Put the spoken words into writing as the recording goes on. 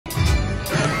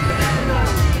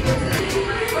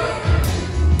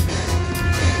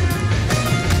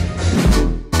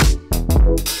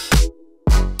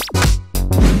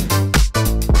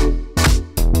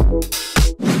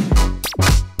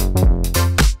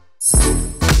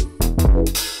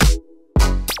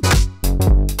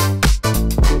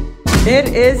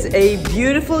It is a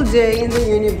beautiful day in the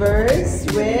universe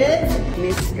with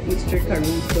Mr.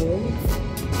 Caruso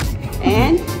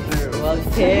and our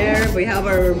Walter. We have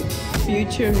our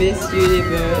future Miss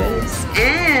Universe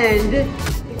and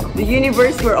the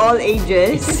universe for all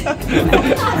ages.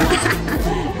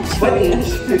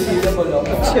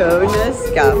 Jonas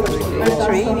Gaffud is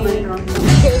training.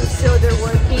 Okay, so they're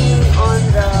working on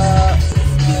the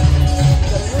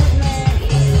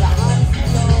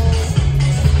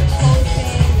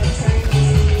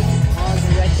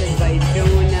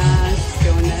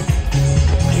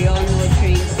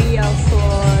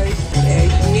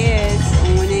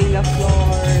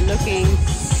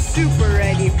super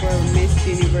ready for Miss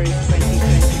Universe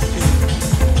 2022.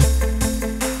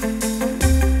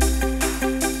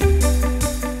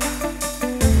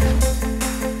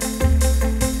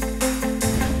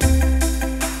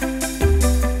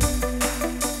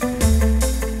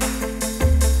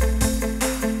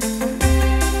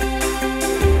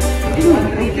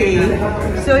 Okay,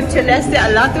 so Celeste,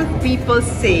 a lot of people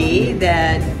say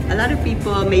that, a lot of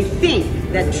people may think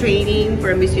that training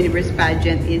for a Miss Universe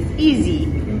pageant is easy.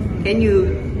 Can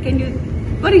you,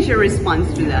 what is your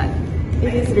response to that?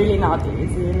 It is really not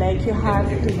easy. Like, you have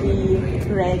to be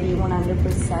ready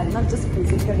 100%, not just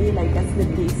physically, like that's the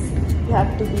base. You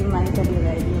have to be mentally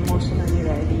ready, emotionally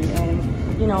ready, and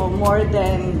you know, more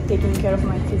than taking care of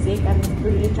my physique, I'm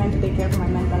really trying to take care of my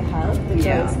mental health,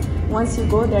 because once you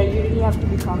go there, you really have to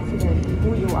be confident in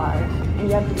who you are, and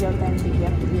you have to be authentic, you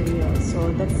have to be real.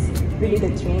 So that's really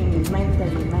the training, mentally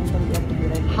you have to be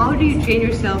ready. How do you train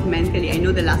yourself mentally? I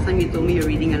know the last time you told me you're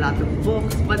reading a lot of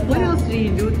books, but what else do you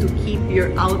do to keep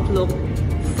your outlook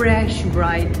fresh,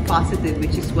 bright, positive,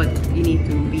 which is what you need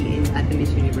to be in at the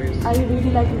Miss Universe? I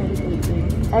really like meditating.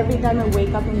 Every time I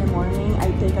wake up in the morning, I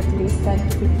take at least 10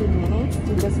 to 15 minutes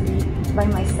to just be by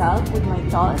myself with my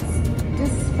thoughts.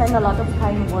 Just spend a lot of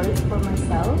kind words for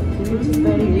myself, which is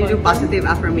very important. You do positive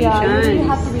affirmations. Yeah, you really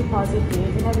have to be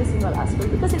positive in every single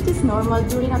aspect, because it is normal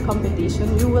during a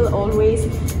competition. You will always,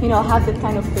 you know, have that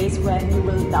kind of phase when you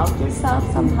will doubt yourself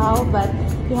somehow, but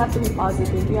you have to be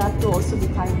positive. You have to also be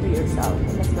kind to yourself, and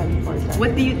that's very important.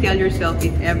 What do you tell yourself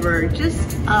if ever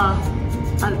just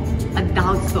a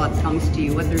doubt thought comes to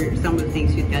you? What are some of the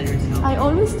things you tell yourself? I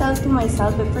always tell to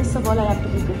myself that first of all, I have to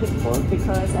be grateful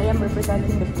because I am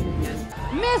representing the Philippines.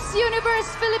 Miss Universe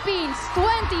Philippines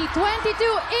 2022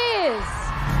 is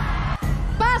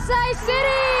Pasay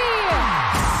City,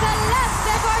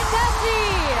 Celeste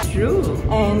Cortesi. True.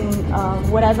 And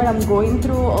whatever I'm going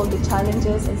through, all the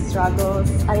challenges and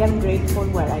struggles, I am grateful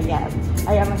where I am.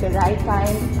 I am at the right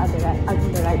time, at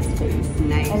the right space.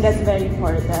 Nice. And that's very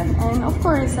important. And of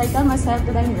course, I tell myself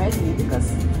that I'm ready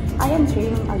because I am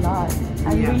training a lot.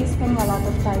 I'm really spending a lot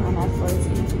of time and efforts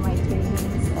into my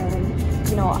trainings and,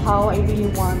 you know, how I really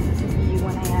want to be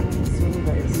when I am in Miss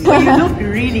Universe. Well, you look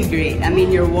really great. I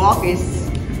mean, your walk is,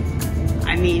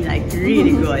 I mean, like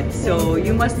really good. So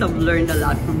you must have learned a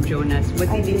lot from Jonas. What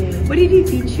did he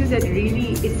teach you that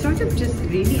really, it sort of just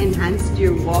really enhanced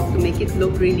your walk to make it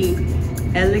look really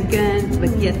elegant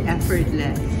but yet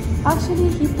effortless? Actually,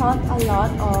 he taught a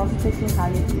lot of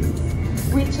technicalities,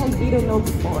 which I didn't know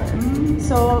before.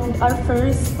 So our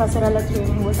first Pasarela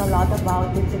training was a lot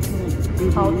about the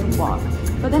technique, how to walk.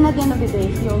 But then at the end of the day,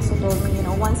 he also told me, you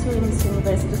know, once you're in Miss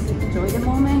Universe, just enjoy the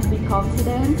moment, be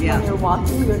confident. When you're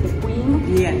walking, you're the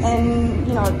queen. Yes. And,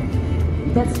 you know,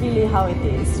 that's really how it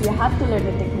is. You have to learn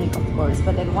the technique, of course,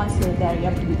 but then once you're there, you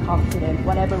have to be confident,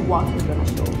 whatever walk you're gonna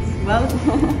show. Well,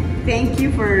 thank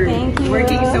you for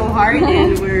working so hard,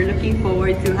 and we're looking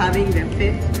forward to having the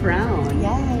 5th crown.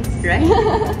 Yes. Right?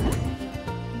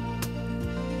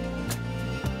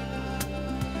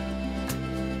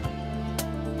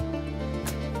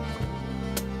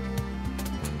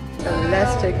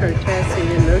 Celeste Cortesi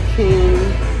looking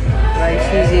like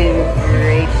she's in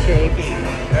great shape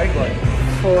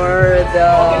for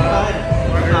the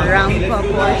rampa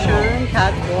portion,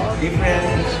 catwalk.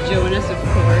 It's Jonas, of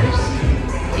course,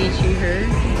 teaching her.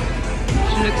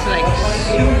 She looks like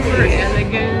super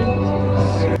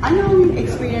elegant. Anong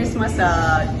experience mo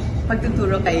sa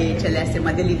pagtuturo kay Celeste?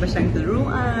 Madali ba siyang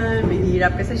turuan?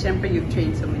 Mahirap kasi syempre you've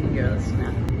trained so many girls na.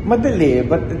 Madali,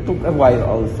 but it took a while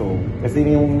also.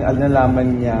 Kasi yung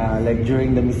nalaman niya, like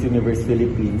during the Miss Universe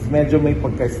Philippines, medyo may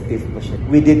pagka-stiff pa siya.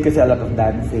 We did kasi a lot of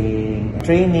dancing,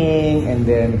 training, and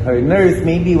then her nerves,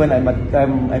 maybe when I'm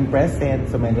present,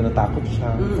 so medyo natakot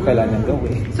siya. So kailangan niyang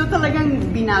gawin. So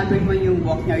talagang binago mo yung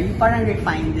walk niya, you parang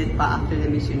refined it pa after the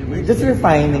Miss Universe? Just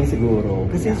refining siguro.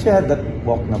 Kasi siya that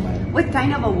walk naman. What kind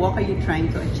of a walk are you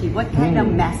trying to achieve? What kind of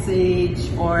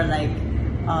message or like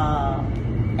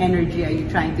energy are you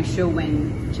trying to show when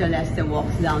Celeste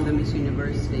walks down the Miss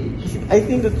Universe stage? I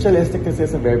think that Celeste kasi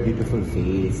has a very beautiful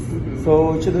face.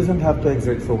 So she doesn't have to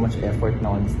exert so much effort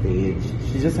now on stage.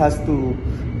 She just has to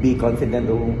be confident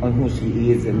on who she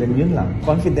is, and then yun lang.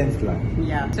 Confidence lang.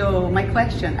 Yeah. So my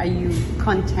question, are you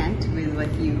content with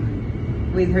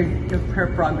with her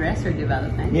progress or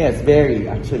development? Yes, very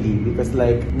actually, because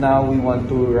like now we want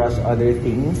to rush other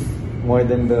things more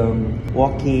than the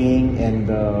walking and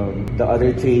the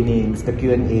other trainings, the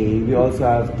Q&A. We also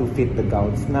have to fit the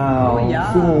gowns now,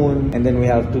 soon, and then we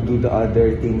have to do the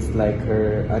other things like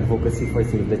her advocacy for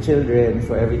Save the Children.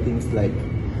 So everything's like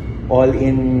all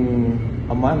in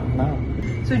a month now.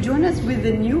 So Jonas, with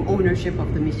the new ownership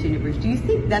of the Miss Universe, do you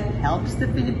think that helps the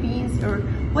Philippines, or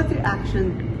what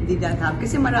reaction did that have?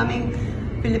 Kasi maraming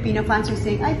Filipino fans are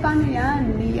saying, ay, paano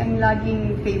yan? Ang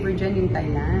laging favor dyan yung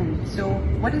Thailand. So,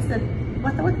 what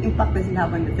impact does it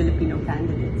have on the Filipino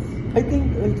candidates? I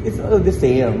think it's all the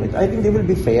same. I think they will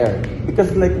be fair.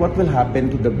 Because like, what will happen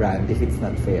to the brand if it's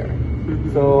not fair?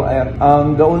 So,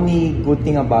 the only good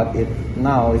thing about it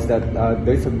now is that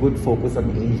there's a good focus on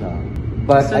Asia.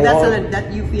 But so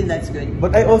that you feel that's good.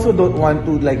 But I also don't want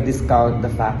to like discount the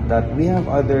fact that we have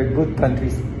other good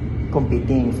countries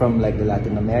competing from like the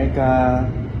Latin America,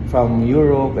 from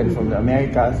Europe, and from the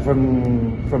Americas,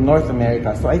 from North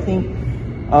America. So I think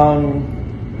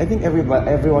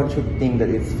everyone should think that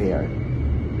it's fair.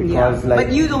 Because like,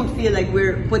 but you don't feel like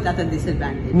we're put at a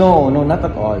disadvantage? No, not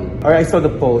at all. Or I saw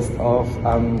the post of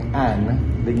Anne,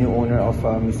 the new owner of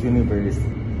Miss Universe.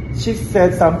 She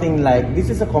said something like, this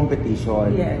is a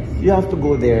competition. Yes. You have to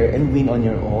go there and win on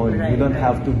your own. Right, you don't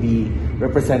have to be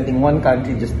representing one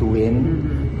country just to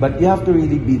win. But you have to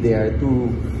really be there to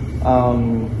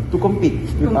compete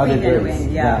with other girls.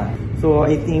 And win, yeah. So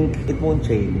I think it won't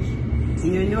change.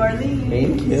 See you in New Orleans.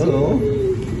 Thank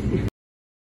you.